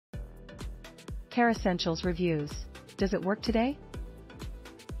Kerassentials Reviews. Does it work today?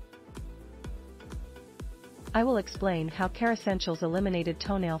 I will explain how Kerascentials eliminated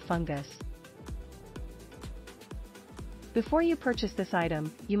toenail fungus. Before you purchase this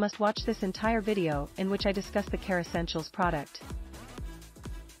item, you must watch this entire video in which I discuss the Kerascentials product.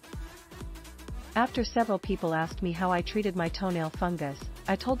 After several people asked me how I treated my toenail fungus,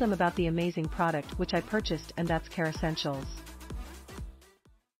 I told them about the amazing product which I purchased, and that's Kerascentials.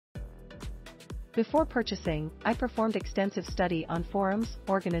 Before purchasing, I performed extensive study on forums,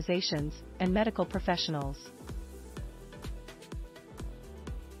 organizations, and medical professionals.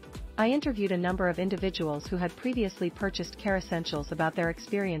 I interviewed a number of individuals who had previously purchased Kerascentials about their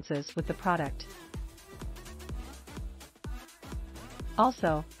experiences with the product.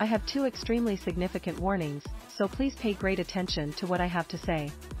 Also, I have two extremely significant warnings, so please pay great attention to what I have to say.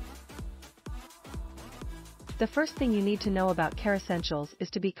 The first thing you need to know about Kerascentials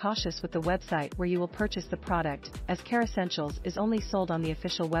is to be cautious with the website where you will purchase the product, as Kerascentials is only sold on the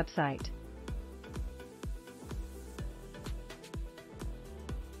official website.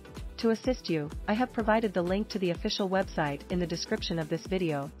 To assist you, I have provided the link to the official website in the description of this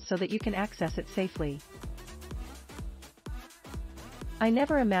video so that you can access it safely. I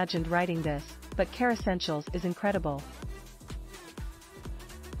never imagined writing this, but Kerascentials is incredible.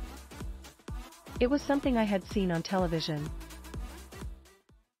 It was something I had seen on television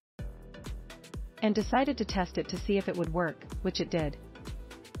and decided to test it to see if it would work, which it did.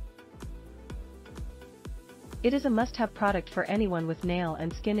 It is a must-have product for anyone with nail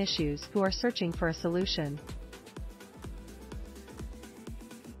and skin issues who are searching for a solution.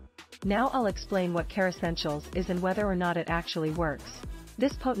 Now I'll explain what Kerascentials is and whether or not it actually works.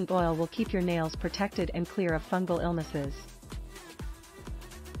 This potent oil will keep your nails protected and clear of fungal illnesses.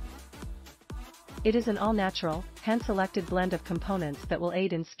 It is an all-natural, hand-selected blend of components that will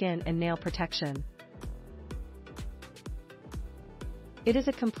aid in skin and nail protection. It is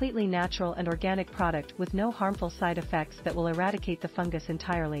a completely natural and organic product with no harmful side effects that will eradicate the fungus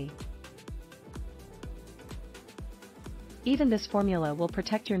entirely. Even this formula will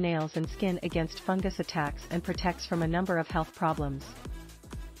protect your nails and skin against fungus attacks and protects from a number of health problems.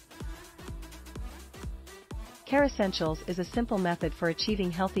 Kerascentials is a simple method for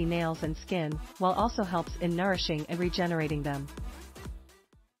achieving healthy nails and skin, while also helps in nourishing and regenerating them.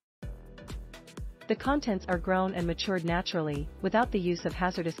 The contents are grown and matured naturally, without the use of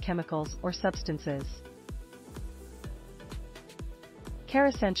hazardous chemicals or substances.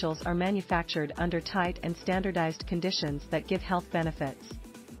 Kerascentials are manufactured under tight and standardized conditions that give health benefits.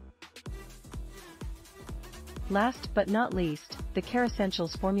 Last but not least, the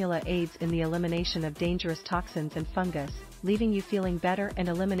Kerascentials formula aids in the elimination of dangerous toxins and fungus, leaving you feeling better and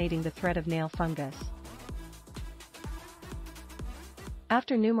eliminating the threat of nail fungus.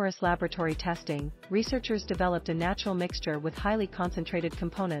 After numerous laboratory testing, researchers developed a natural mixture with highly concentrated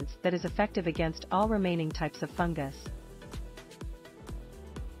components that is effective against all remaining types of fungus.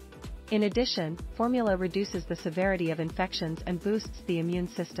 In addition, formula reduces the severity of infections and boosts the immune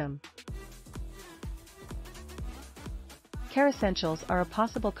system. Kerascentials are a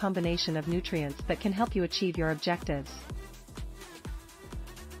possible combination of nutrients that can help you achieve your objectives.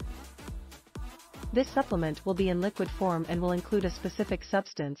 This supplement will be in liquid form and will include a specific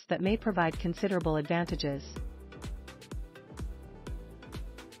substance that may provide considerable advantages.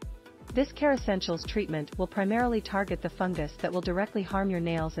 This Kerascentials treatment will primarily target the fungus that will directly harm your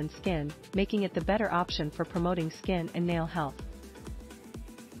nails and skin, making it the better option for promoting skin and nail health.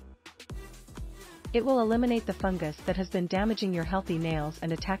 It will eliminate the fungus that has been damaging your healthy nails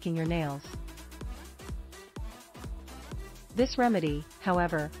and attacking your nails. This remedy,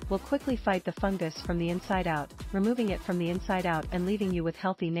 however, will quickly fight the fungus from the inside out, removing it from the inside out and leaving you with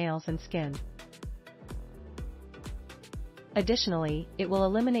healthy nails and skin. Additionally, it will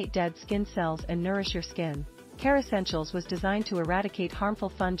eliminate dead skin cells and nourish your skin. Kerascentials was designed to eradicate harmful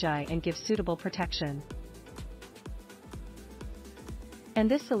fungi and give suitable protection. And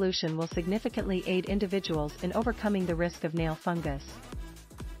this solution will significantly aid individuals in overcoming the risk of nail fungus.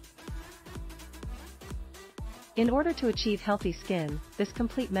 In order to achieve healthy skin, this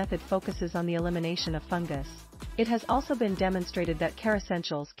complete method focuses on the elimination of fungus. It has also been demonstrated that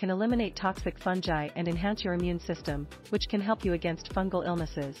Kerascentials can eliminate toxic fungi and enhance your immune system, which can help you against fungal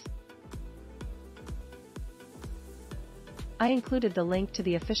illnesses. I included the link to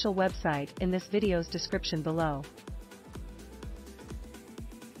the official website in this video's description below.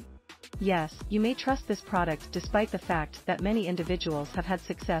 Yes, you may trust this product despite the fact that many individuals have had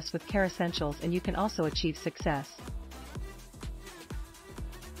success with Kerascentials, and you can also achieve success.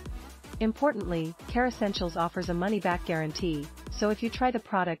 Importantly, Kerascentials offers a money-back guarantee, so if you try the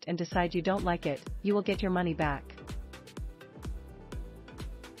product and decide you don't like it, you will get your money back.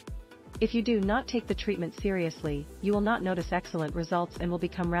 If you do not take the treatment seriously, you will not notice excellent results and will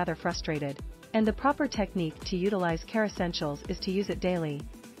become rather frustrated. And the proper technique to utilize Kerascentials is to use it daily.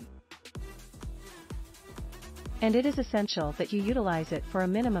 And it is essential that you utilize it for a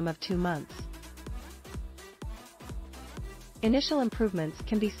minimum of 2 months. Initial improvements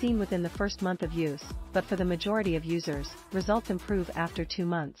can be seen within the first month of use, but for the majority of users, results improve after 2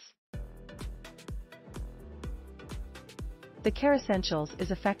 months. The Kerascentials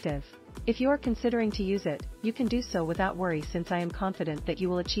is effective. If you are considering to use it, you can do so without worry, since I am confident that you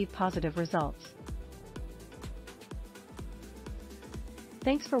will achieve positive results.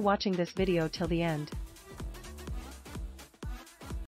 Thanks for watching this video till the end.